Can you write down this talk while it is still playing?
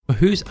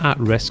Who's at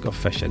risk of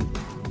phishing?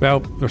 Well,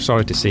 we're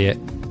sorry to say it,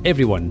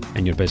 everyone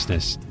in your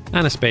business,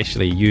 and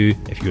especially you,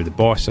 if you're the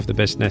boss of the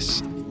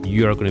business,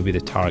 you're going to be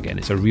the target, and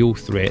it's a real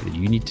threat that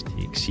you need to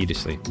take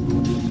seriously.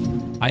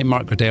 I'm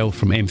Mark Riddell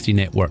from M3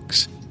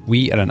 Networks.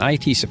 We are an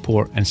IT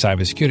support and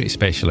cybersecurity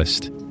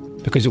specialist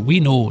because we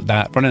know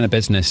that running a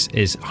business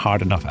is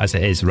hard enough as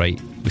it is,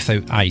 right,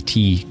 without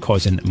IT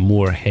causing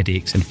more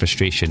headaches and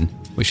frustration,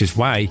 which is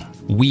why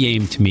we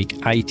aim to make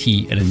IT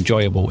an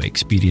enjoyable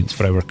experience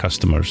for our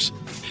customers.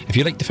 If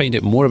you'd like to find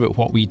out more about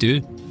what we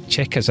do,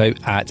 check us out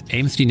at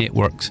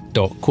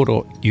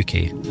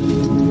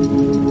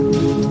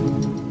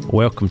m3networks.co.uk.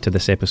 Welcome to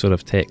this episode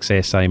of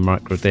TechSess. I'm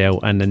Mark Riddell,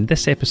 and in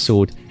this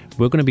episode,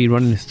 we're going to be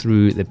running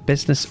through the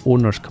business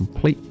owner's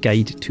complete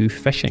guide to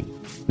phishing.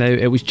 Now,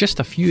 it was just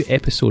a few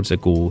episodes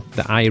ago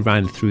that I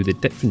ran through the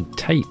different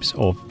types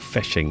of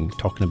phishing,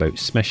 talking about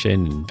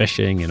smishing and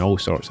vishing and all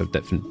sorts of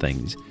different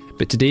things.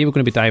 But today we're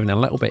going to be diving a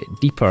little bit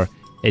deeper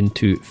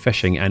into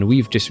phishing, and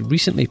we've just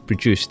recently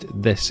produced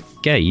this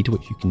guide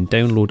which you can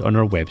download on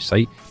our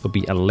website. There'll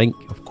be a link,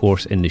 of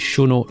course, in the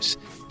show notes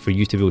for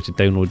you to be able to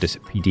download this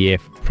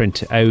PDF,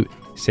 print it out,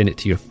 send it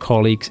to your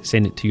colleagues,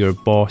 send it to your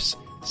boss,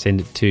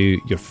 send it to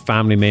your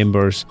family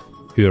members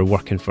who are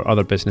working for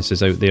other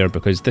businesses out there,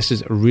 because this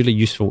is really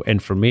useful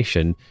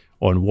information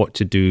on what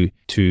to do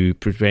to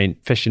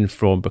prevent phishing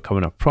from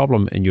becoming a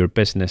problem in your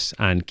business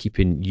and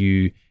keeping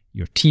you,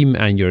 your team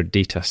and your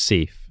data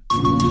safe.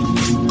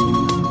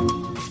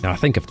 Now, I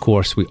think, of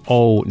course, we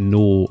all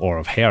know or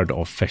have heard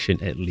of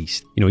phishing at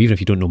least. You know, even if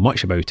you don't know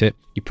much about it,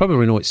 you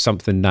probably know it's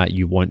something that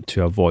you want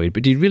to avoid.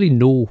 But do you really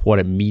know what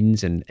it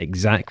means and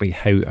exactly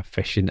how a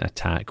phishing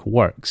attack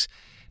works?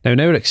 Now,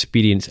 in our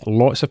experience,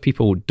 lots of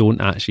people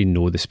don't actually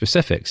know the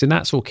specifics, and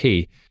that's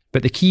okay.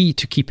 But the key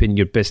to keeping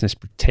your business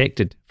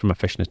protected from a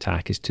phishing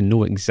attack is to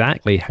know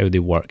exactly how they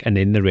work and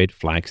then the red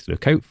flags to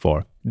look out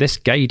for. This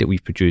guide that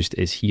we've produced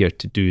is here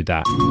to do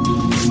that.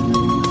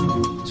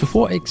 So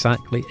what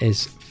exactly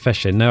is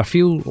phishing? Now, I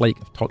feel like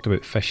I've talked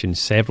about phishing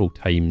several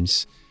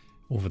times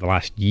over the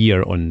last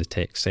year on the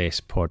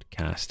TechSess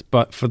podcast.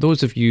 But for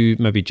those of you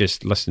maybe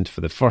just listened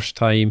for the first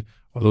time,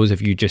 or those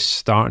of you just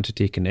starting to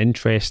take an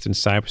interest in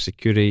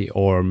cybersecurity,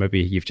 or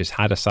maybe you've just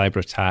had a cyber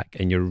attack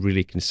and you're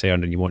really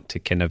concerned and you want to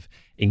kind of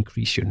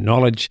increase your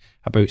knowledge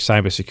about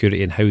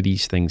cybersecurity and how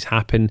these things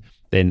happen,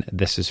 then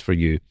this is for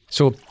you.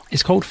 So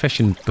it's called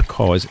phishing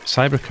because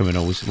cyber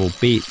criminals will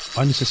bait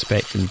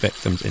unsuspecting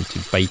victims into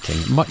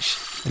biting, much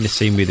in the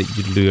same way that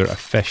you lure a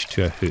fish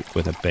to a hook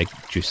with a big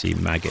juicy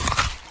maggot.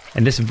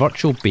 And this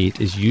virtual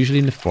bait is usually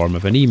in the form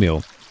of an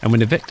email. And when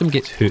the victim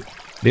gets hooked,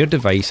 their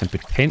device and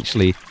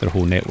potentially their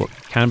whole network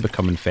can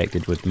become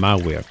infected with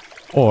malware.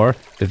 Or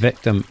the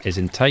victim is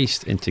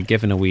enticed into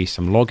giving away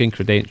some login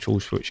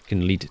credentials, which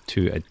can lead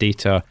to a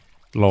data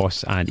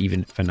loss and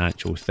even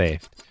financial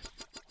theft.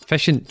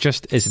 Phishing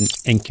just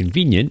isn't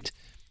inconvenient.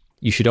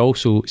 You should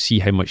also see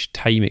how much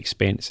time,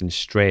 expense and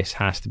stress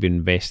has to be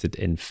invested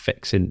in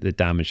fixing the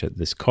damage that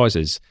this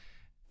causes.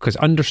 Because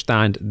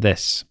understand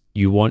this,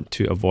 you want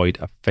to avoid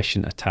a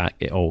phishing attack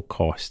at all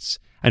costs.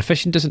 And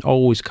phishing doesn't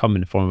always come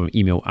in the form of an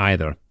email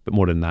either, but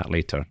more on that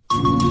later.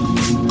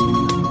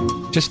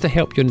 Just to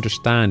help you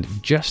understand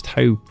just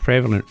how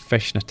prevalent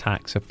phishing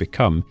attacks have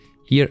become,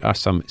 here are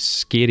some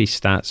scary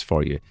stats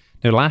for you.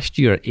 Now, last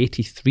year,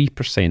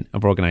 83%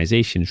 of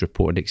organisations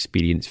reported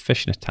experienced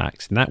phishing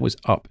attacks, and that was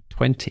up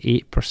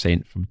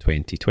 28% from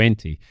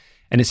 2020.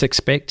 And it's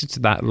expected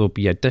that there will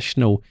be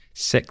additional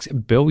 6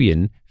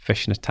 billion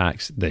phishing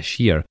attacks this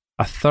year.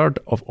 A third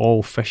of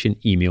all phishing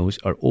emails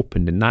are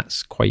opened, and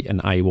that's quite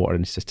an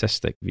eye-watering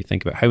statistic. If you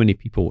think about how many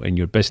people in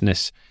your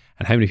business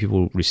and how many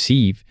people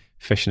receive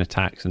phishing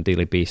attacks on a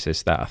daily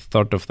basis, that a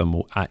third of them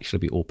will actually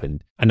be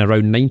opened. And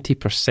around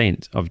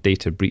 90% of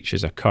data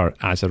breaches occur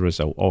as a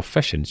result of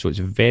phishing. So it's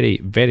very,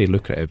 very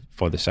lucrative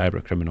for the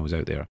cyber criminals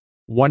out there.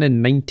 1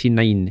 in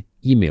 99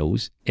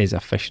 emails is a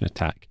phishing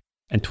attack,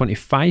 and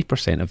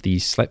 25% of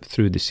these slip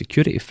through the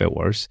security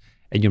filters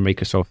in your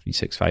Microsoft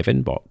 365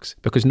 inbox,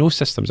 because no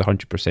system's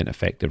 100%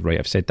 effective, right?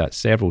 I've said that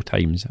several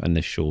times on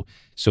this show.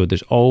 So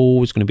there's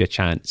always going to be a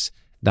chance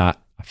that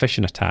a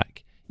phishing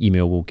attack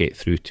email will get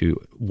through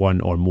to one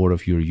or more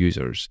of your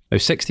users. Now,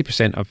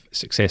 60% of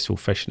successful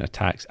phishing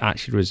attacks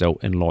actually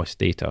result in lost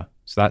data.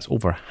 So that's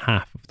over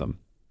half of them.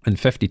 And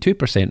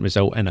 52%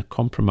 result in a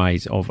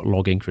compromise of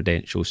login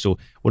credentials. So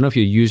one of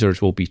your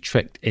users will be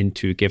tricked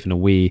into giving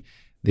away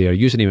their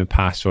username and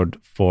password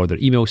for their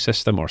email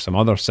system or some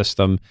other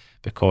system,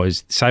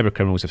 because cyber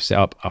criminals have set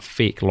up a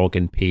fake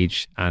login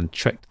page and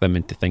tricked them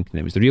into thinking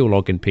it was the real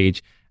login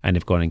page, and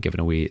they've gone and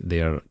given away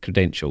their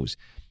credentials.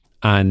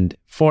 And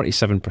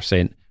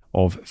 47%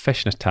 of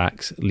phishing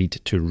attacks lead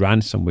to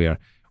ransomware,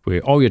 where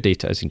all your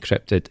data is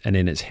encrypted and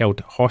then it's held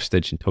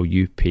hostage until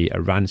you pay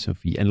a ransom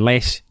fee,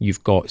 unless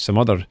you've got some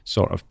other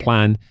sort of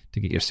plan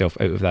to get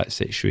yourself out of that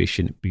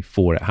situation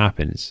before it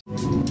happens.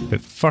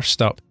 But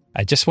first up,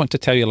 I just want to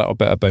tell you a little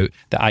bit about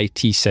the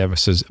IT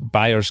Services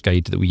Buyer's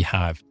Guide that we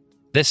have.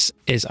 This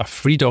is a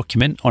free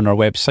document on our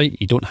website.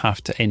 You don't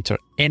have to enter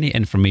any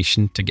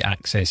information to get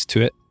access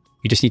to it.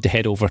 You just need to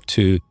head over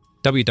to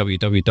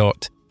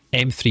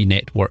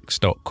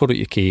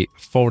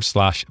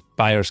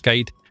www.m3networks.co.uk/buyer's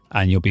guide,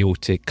 and you'll be able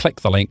to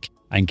click the link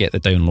and get the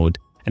download.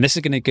 And this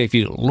is going to give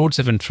you loads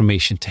of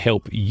information to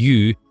help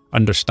you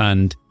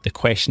understand the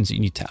questions that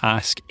you need to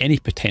ask any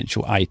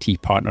potential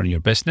IT partner in your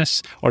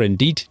business, or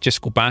indeed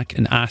just go back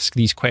and ask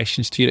these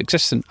questions to your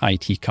existing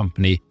IT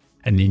company,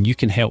 and then you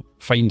can help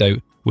find out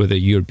whether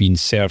you're being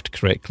served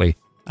correctly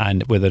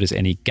and whether there's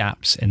any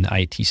gaps in the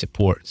IT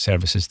support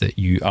services that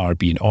you are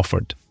being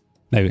offered.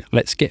 Now,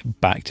 let's get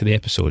back to the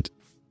episode.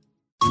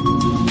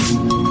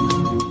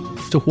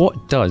 So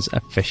what does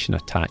a phishing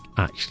attack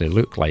actually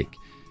look like?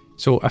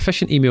 So a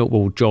phishing email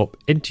will drop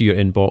into your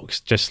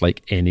inbox just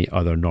like any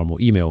other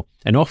normal email.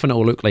 And often it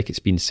will look like it's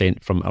been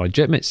sent from a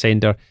legitimate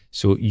sender,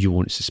 so you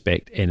won't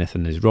suspect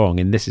anything is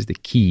wrong. And this is the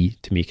key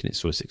to making it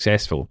so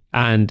successful.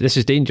 And this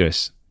is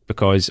dangerous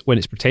because when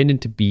it's pretending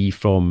to be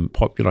from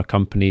popular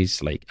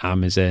companies like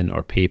Amazon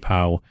or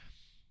PayPal,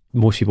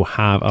 most people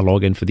have a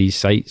login for these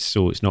sites.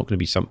 So it's not going to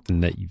be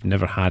something that you've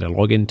never had a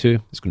login to.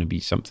 It's going to be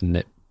something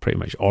that pretty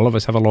much all of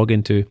us have a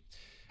login to.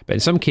 But in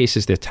some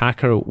cases, the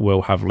attacker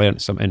will have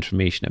learnt some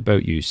information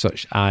about you,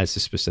 such as the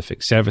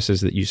specific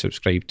services that you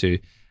subscribe to,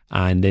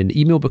 and then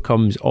the email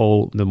becomes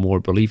all the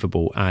more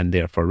believable and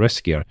therefore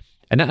riskier.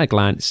 And at a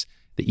glance,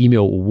 the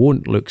email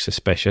won't look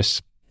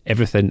suspicious.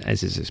 Everything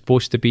is as it's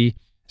supposed to be,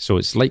 so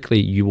it's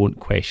likely you won't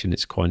question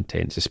its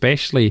contents,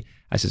 especially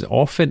as it's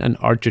often an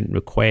urgent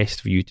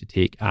request for you to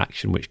take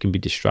action, which can be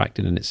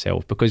distracting in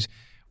itself. Because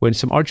when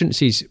some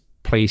urgency is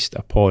placed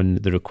upon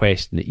the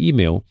request in the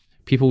email,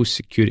 people's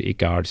security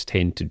guards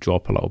tend to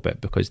drop a little bit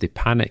because they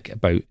panic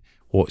about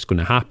what's going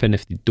to happen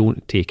if they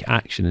don't take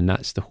action, and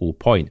that's the whole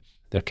point.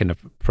 They're kind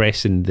of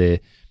pressing the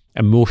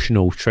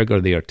emotional trigger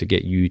there to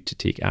get you to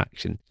take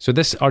action. So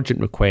this urgent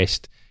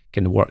request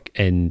can work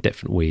in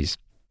different ways.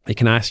 It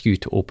can ask you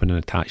to open an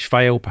attached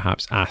file,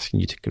 perhaps asking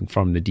you to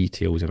confirm the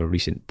details of a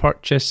recent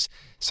purchase.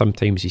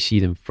 Sometimes you see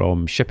them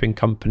from shipping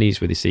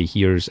companies where they say,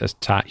 here's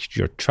attached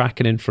your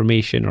tracking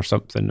information or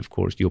something. Of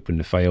course, you open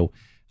the file,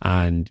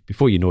 and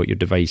before you know it, your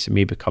device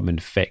may become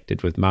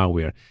infected with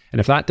malware. And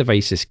if that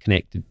device is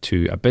connected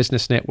to a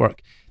business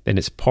network, then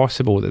it's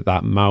possible that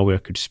that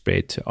malware could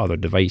spread to other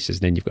devices,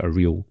 and then you've got a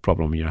real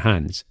problem in your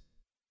hands.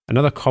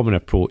 Another common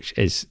approach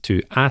is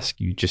to ask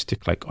you just to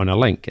click on a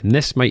link. And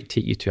this might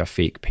take you to a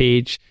fake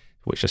page,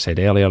 which I said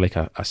earlier, like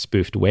a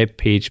spoofed web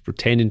page,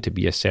 pretending to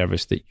be a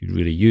service that you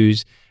really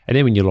use. And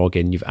then when you log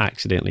in, you've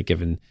accidentally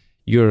given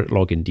your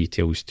login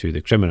details to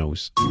the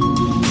criminals.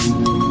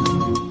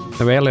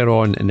 Now, earlier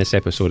on in this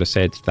episode, I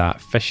said that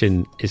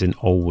phishing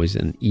isn't always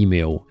an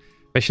email.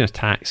 Phishing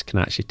attacks can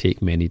actually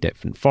take many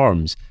different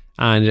forms.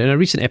 And in a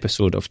recent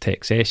episode of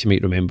TechSess, you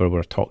might remember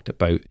where I talked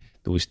about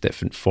those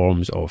different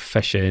forms of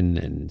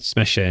phishing and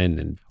smishing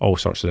and all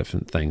sorts of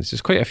different things.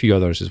 There's quite a few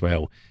others as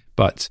well.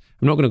 But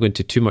I'm not going to go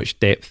into too much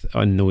depth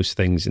on those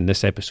things in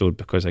this episode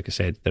because, like I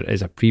said, there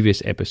is a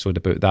previous episode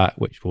about that,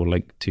 which we'll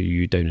link to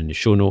you down in the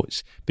show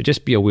notes. But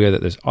just be aware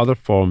that there's other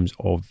forms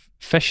of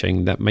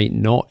phishing that might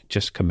not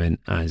just come in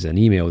as an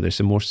email. There's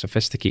some more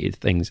sophisticated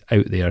things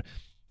out there.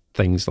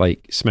 Things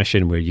like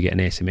smishing, where you get an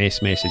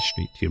SMS message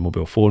straight to your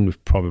mobile phone.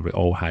 We've probably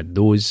all had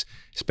those,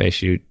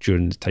 especially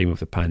during the time of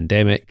the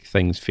pandemic.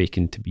 Things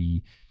faking to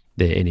be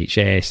the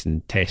NHS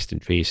and test and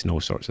trace and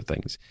all sorts of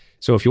things.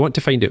 So if you want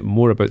to find out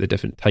more about the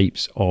different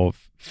types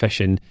of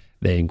phishing,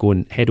 then go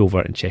and head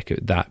over and check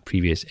out that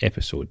previous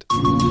episode.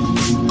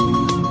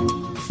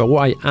 But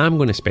what I am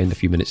going to spend a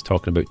few minutes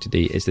talking about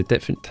today is the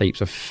different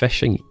types of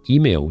phishing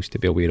emails to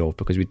be aware of,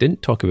 because we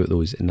didn't talk about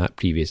those in that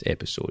previous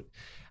episode.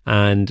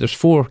 And there's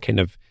four kind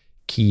of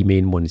key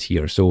main ones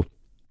here. So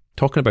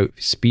talking about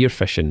spear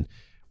phishing,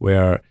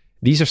 where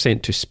these are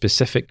sent to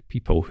specific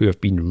people who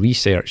have been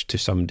researched to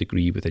some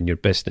degree within your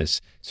business,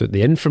 so that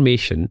the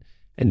information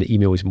in the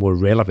email is more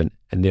relevant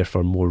and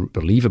therefore more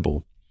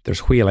believable.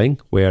 There's whaling,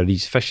 where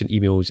these phishing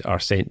emails are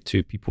sent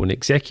to people in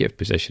executive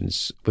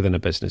positions within a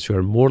business who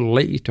are more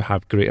likely to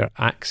have greater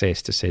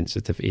access to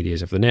sensitive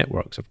areas of the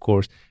networks. Of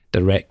course,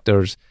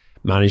 directors,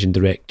 managing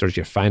directors,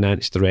 your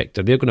finance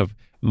director, they're going to have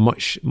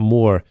much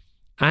more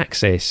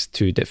access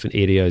to different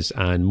areas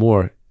and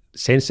more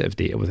sensitive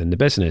data within the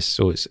business.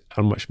 So it's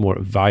a much more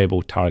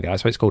valuable target.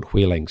 That's why it's called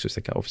whaling. So it's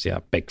like obviously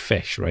a big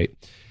fish, right?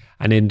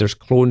 And then there's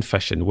clone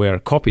phishing, where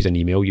copies an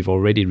email you've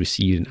already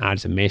received and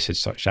adds a message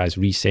such as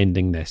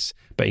resending this,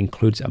 but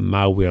includes a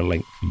malware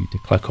link for you to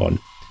click on.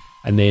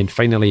 And then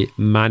finally,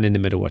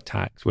 man-in-the-middle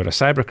attacks, where a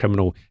cyber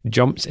criminal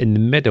jumps in the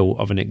middle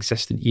of an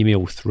existing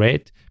email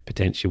thread,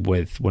 potentially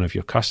with one of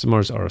your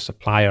customers or a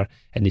supplier,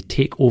 and they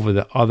take over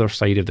the other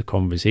side of the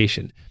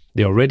conversation.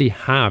 They already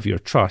have your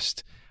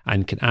trust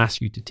and can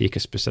ask you to take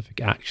a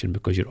specific action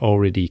because you're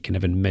already kind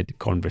of in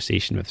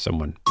mid-conversation with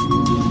someone.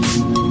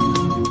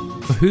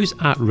 Who's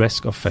at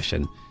risk of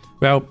phishing?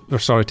 Well, we're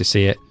sorry to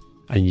say it,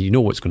 and you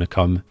know what's going to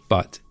come,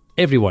 but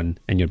everyone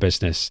in your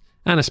business,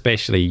 and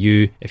especially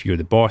you, if you're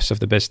the boss of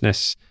the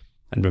business,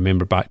 and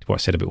remember back to what I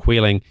said about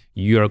whaling,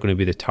 you are going to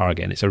be the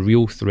target, and it's a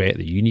real threat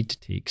that you need to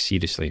take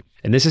seriously.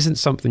 And this isn't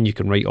something you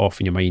can write off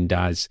in your mind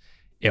as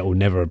it'll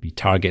never be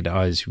targeted at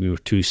us. We were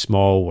too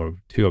small or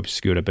too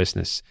obscure a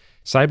business.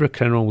 Cyber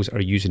criminals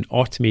are using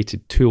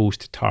automated tools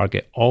to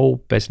target all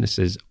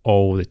businesses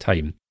all the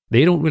time.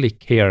 They don't really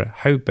care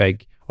how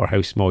big or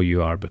how small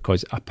you are,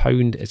 because a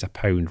pound is a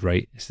pound,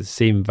 right? It's the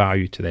same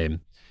value to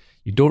them.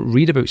 You don't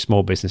read about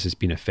small businesses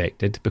being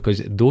affected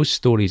because those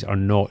stories are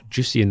not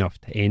juicy enough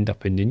to end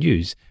up in the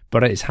news,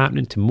 but it's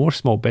happening to more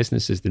small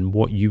businesses than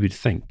what you would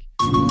think.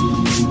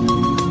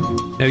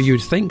 Now, you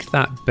would think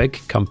that big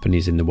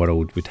companies in the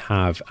world would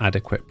have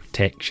adequate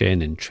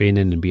protection and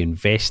training and be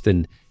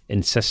investing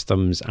in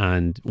systems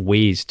and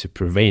ways to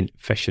prevent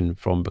phishing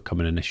from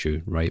becoming an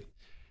issue, right?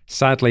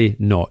 Sadly,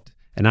 not.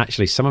 And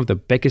actually, some of the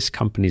biggest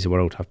companies in the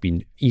world have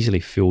been easily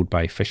fooled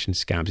by phishing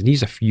scams. And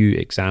these are a few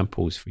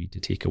examples for you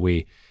to take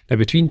away. Now,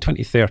 between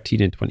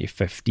 2013 and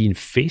 2015,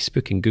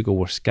 Facebook and Google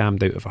were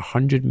scammed out of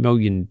 $100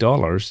 million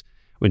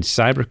when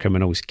cyber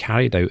criminals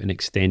carried out an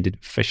extended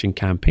phishing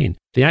campaign.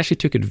 They actually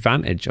took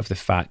advantage of the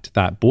fact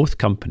that both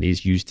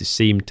companies used the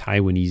same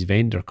Taiwanese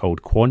vendor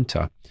called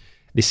Quanta.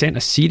 They sent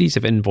a series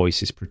of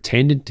invoices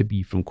pretending to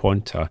be from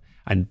Quanta,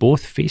 and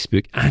both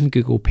Facebook and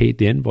Google paid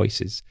the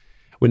invoices.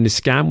 When the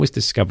scam was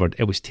discovered,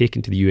 it was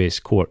taken to the US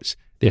courts.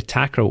 The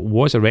attacker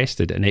was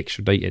arrested and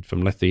extradited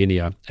from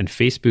Lithuania, and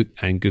Facebook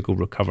and Google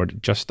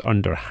recovered just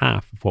under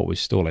half of what was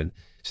stolen.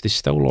 So they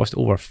still lost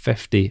over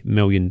 $50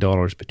 million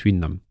between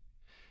them.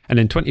 And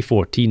in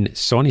 2014,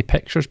 Sony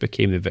Pictures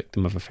became the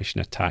victim of a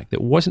phishing attack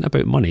that wasn't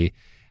about money.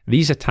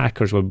 These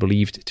attackers were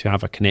believed to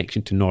have a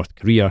connection to North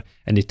Korea,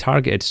 and they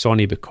targeted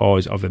Sony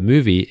because of a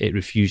movie it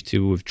refused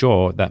to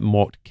withdraw that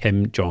mocked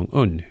Kim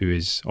Jong-un, who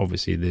is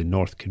obviously the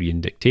North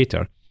Korean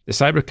dictator. The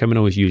cyber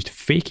criminals used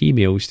fake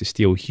emails to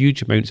steal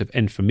huge amounts of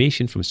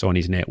information from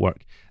Sony's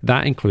network.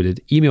 That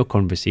included email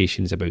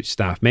conversations about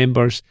staff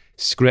members,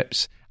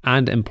 scripts,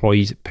 and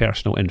employees'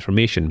 personal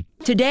information.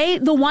 Today,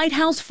 the White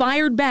House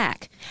fired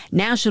back.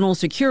 National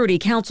Security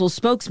Council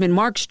spokesman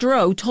Mark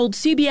Stroh told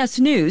CBS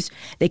News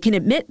they can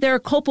admit their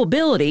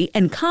culpability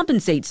and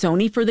compensate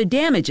Sony for the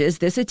damages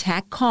this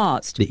attack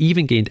caused. They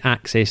even gained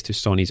access to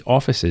Sony's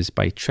offices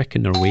by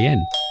tricking their way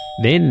in.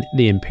 Then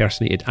they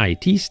impersonated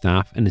IT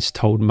staff and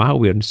installed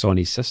malware in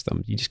Sony's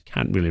systems. You just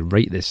can't really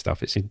write this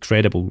stuff. It's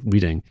incredible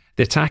reading.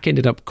 The attack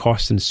ended up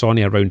costing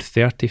Sony around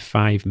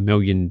 $35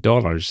 million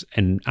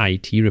in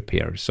IT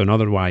repairs. So in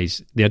other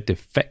words, they had to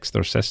fix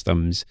their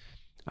systems,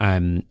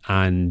 and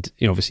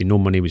obviously no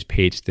money was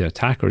paid to the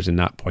attackers in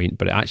that point,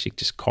 but it actually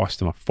just cost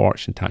them a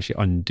fortune to actually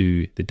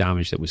undo the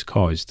damage that was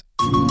caused.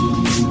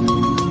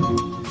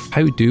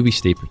 How do we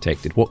stay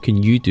protected? What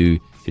can you do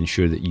to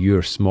ensure that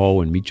your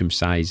small and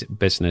medium-sized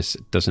business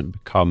doesn't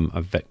become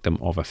a victim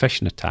of a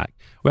phishing attack?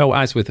 Well,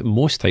 as with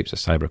most types of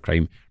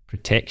cybercrime,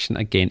 protection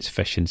against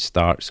phishing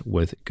starts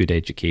with good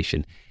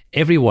education.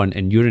 Everyone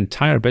in your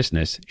entire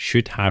business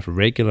should have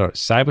regular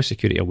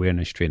cybersecurity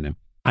awareness training.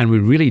 And we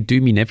really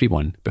do mean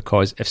everyone,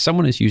 because if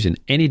someone is using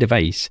any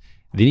device,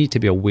 they need to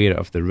be aware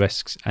of the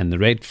risks and the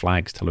red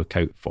flags to look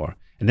out for.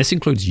 And this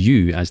includes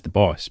you as the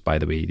boss, by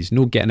the way. There's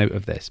no getting out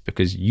of this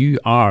because you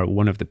are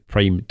one of the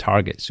prime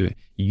targets. So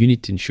you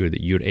need to ensure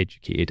that you're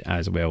educated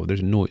as well.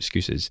 There's no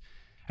excuses.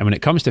 And when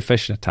it comes to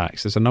phishing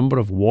attacks, there's a number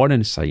of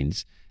warning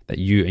signs that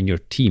you and your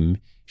team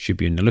should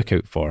be on the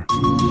lookout for.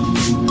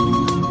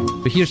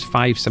 So here's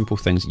 5 simple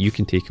things that you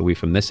can take away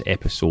from this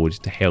episode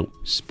to help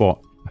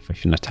spot a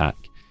phishing attack.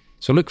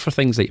 So look for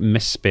things like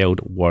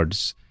misspelled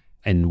words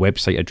in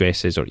website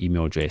addresses or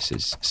email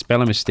addresses.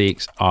 Spelling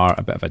mistakes are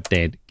a bit of a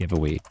dead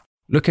giveaway.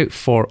 Look out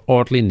for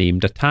oddly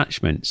named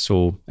attachments.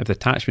 So if the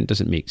attachment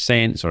doesn't make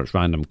sense, or it's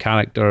random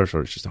characters,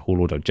 or it's just a whole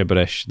load of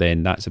gibberish,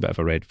 then that's a bit of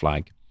a red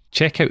flag.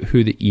 Check out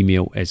who the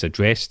email is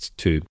addressed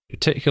to,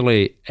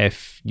 particularly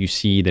if you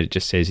see that it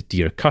just says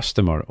Dear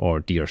Customer, or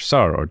Dear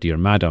Sir, or Dear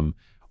Madam,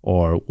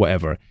 or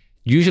whatever.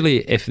 Usually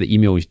if the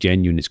email is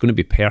genuine, it's going to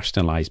be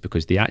personalized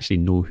because they actually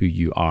know who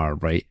you are,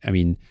 right? I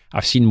mean,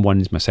 I've seen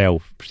ones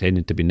myself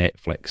pretending to be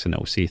Netflix, and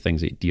it'll say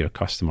things like Dear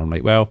Customer. I'm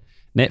like, well,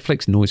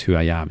 Netflix knows who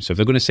I am. So if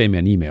they're going to send me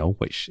an email,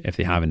 which if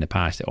they have in the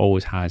past, it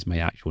always has my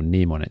actual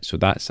name on it. So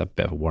that's a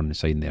bit of a warning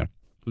sign there.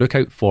 Look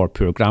out for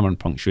poor grammar and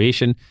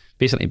punctuation.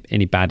 Basically,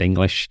 any bad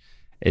English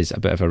is a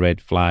bit of a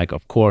red flag.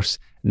 Of course,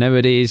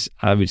 nowadays,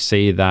 I would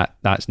say that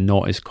that's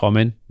not as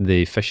common.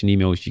 The phishing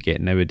emails you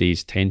get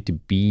nowadays tend to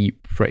be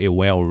pretty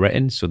well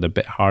written. So they're a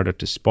bit harder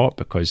to spot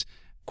because,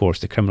 of course,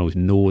 the criminals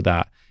know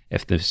that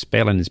if the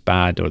spelling is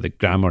bad or the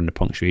grammar and the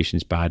punctuation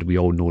is bad, we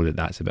all know that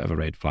that's a bit of a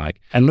red flag.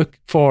 And look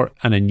for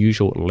an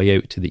unusual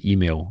layout to the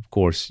email. Of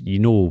course, you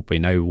know by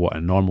now what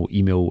a normal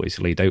email is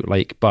laid out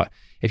like, but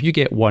if you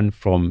get one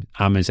from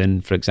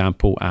Amazon, for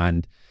example,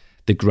 and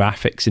the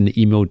graphics in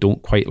the email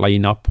don't quite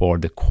line up, or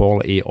the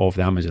quality of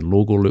the Amazon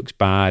logo looks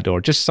bad,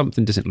 or just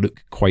something doesn't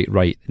look quite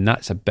right, then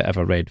that's a bit of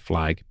a red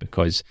flag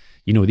because,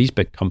 you know, these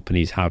big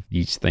companies have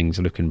these things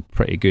looking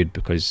pretty good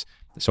because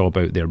it's all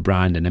about their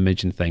brand and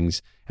image and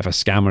things. If a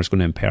scammer's going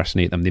to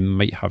impersonate them, they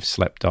might have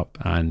slipped up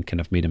and kind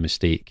of made a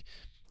mistake,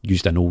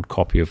 used an old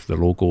copy of the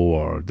logo,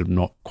 or they're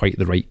not quite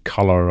the right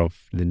color of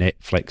the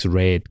Netflix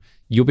red.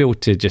 you'll be able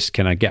to just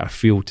kind of get a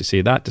feel to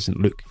say that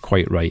doesn't look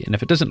quite right. And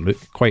if it doesn't look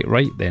quite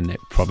right, then it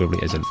probably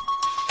isn't.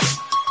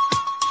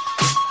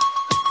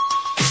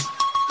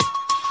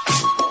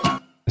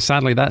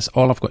 Sadly, that's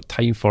all I've got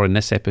time for in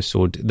this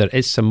episode. There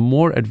is some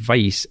more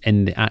advice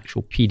in the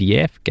actual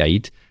PDF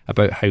guide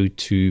about how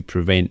to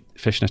prevent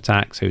phishing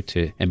attacks, how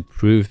to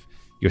improve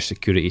your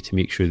security to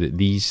make sure that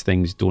these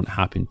things don't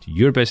happen to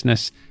your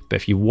business. But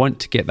if you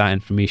want to get that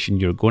information,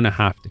 you're going to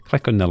have to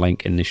click on the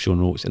link in the show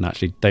notes and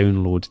actually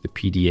download the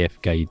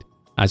PDF guide.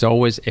 As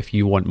always, if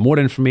you want more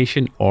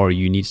information or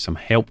you need some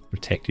help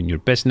protecting your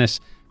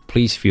business,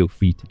 please feel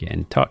free to get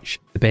in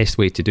touch. The best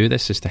way to do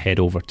this is to head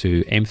over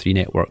to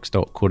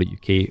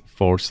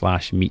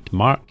m3networks.co.uk/meet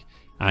Mark,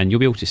 and you'll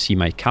be able to see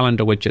my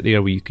calendar widget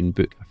there where you can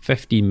book a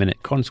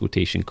 15-minute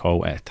consultation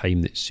call at a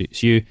time that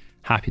suits you.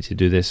 Happy to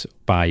do this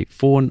by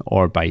phone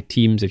or by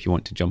Teams if you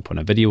want to jump on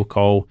a video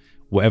call,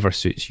 whatever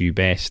suits you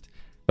best.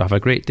 So have a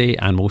great day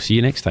and we'll see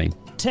you next time.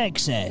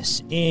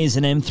 Techcess is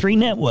an M3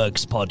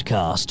 Networks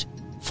podcast.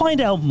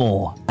 Find out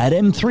more at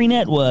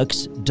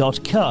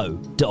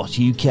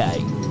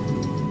m3networks.co.uk.